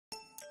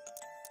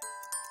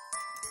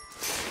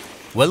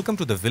Welcome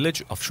to the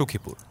village of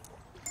Shukhipur.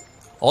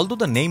 Although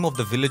the name of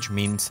the village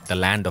means the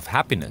land of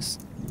happiness,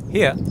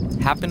 here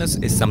happiness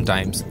is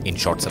sometimes in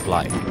short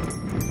supply.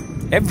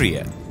 Every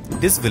year,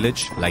 this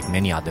village, like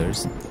many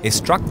others, is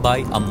struck by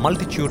a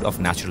multitude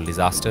of natural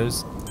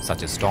disasters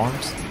such as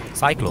storms,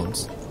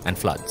 cyclones, and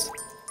floods.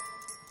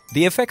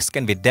 The effects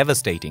can be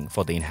devastating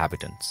for the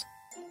inhabitants.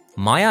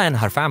 Maya and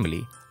her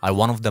family are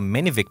one of the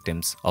many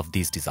victims of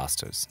these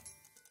disasters.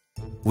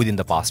 Within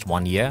the past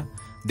 1 year,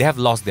 they have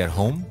lost their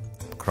home,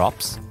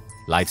 crops,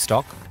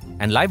 livestock,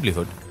 and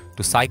livelihood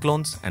to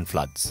cyclones and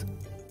floods.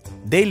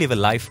 They live a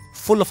life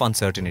full of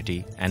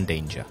uncertainty and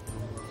danger.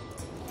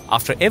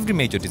 After every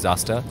major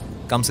disaster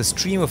comes a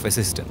stream of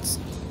assistance,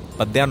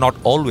 but they are not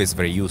always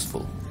very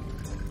useful.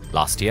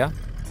 Last year,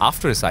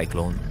 after a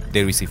cyclone,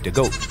 they received a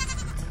goat.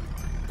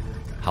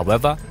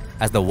 However,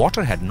 as the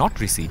water had not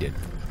receded,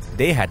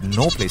 they had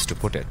no place to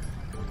put it.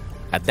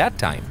 At that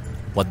time,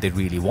 what they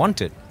really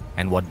wanted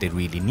and what they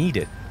really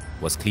needed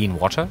was clean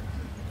water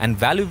and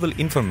valuable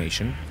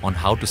information on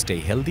how to stay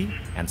healthy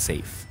and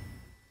safe.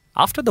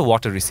 After the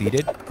water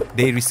receded,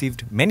 they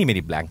received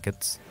many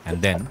blankets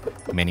and then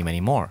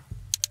many more.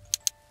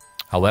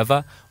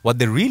 However, what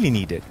they really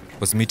needed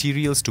was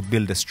materials to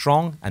build a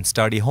strong and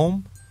sturdy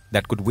home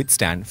that could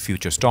withstand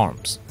future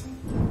storms.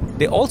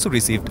 They also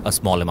received a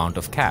small amount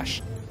of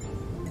cash.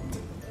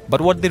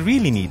 But what they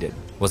really needed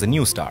was a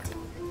new start,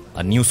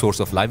 a new source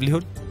of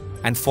livelihood,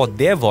 and for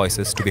their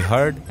voices to be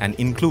heard and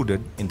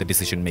included in the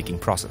decision-making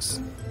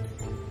process.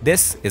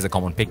 This is a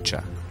common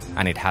picture,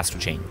 and it has to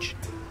change.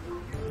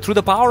 Through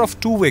the power of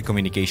two-way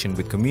communication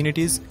with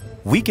communities,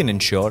 we can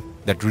ensure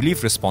that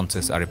relief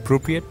responses are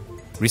appropriate,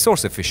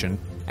 resource-efficient,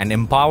 and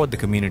empower the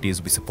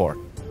communities we support.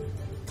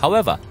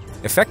 However,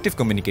 effective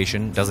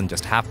communication doesn't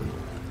just happen.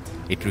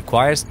 It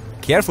requires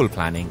careful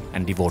planning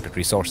and devoted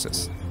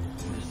resources.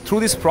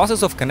 Through this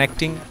process of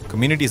connecting,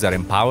 communities are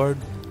empowered,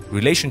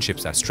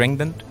 relationships are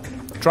strengthened,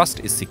 trust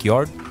is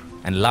secured,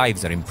 and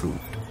lives are improved.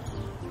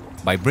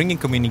 By bringing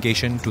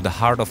communication to the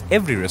heart of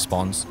every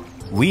response,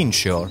 we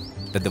ensure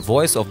that the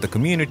voice of the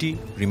community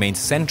remains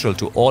central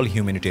to all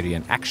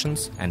humanitarian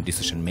actions and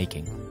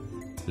decision-making.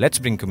 Let's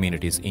bring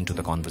communities into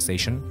the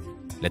conversation.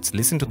 Let's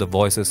listen to the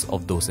voices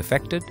of those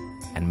affected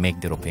and make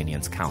their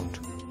opinions count.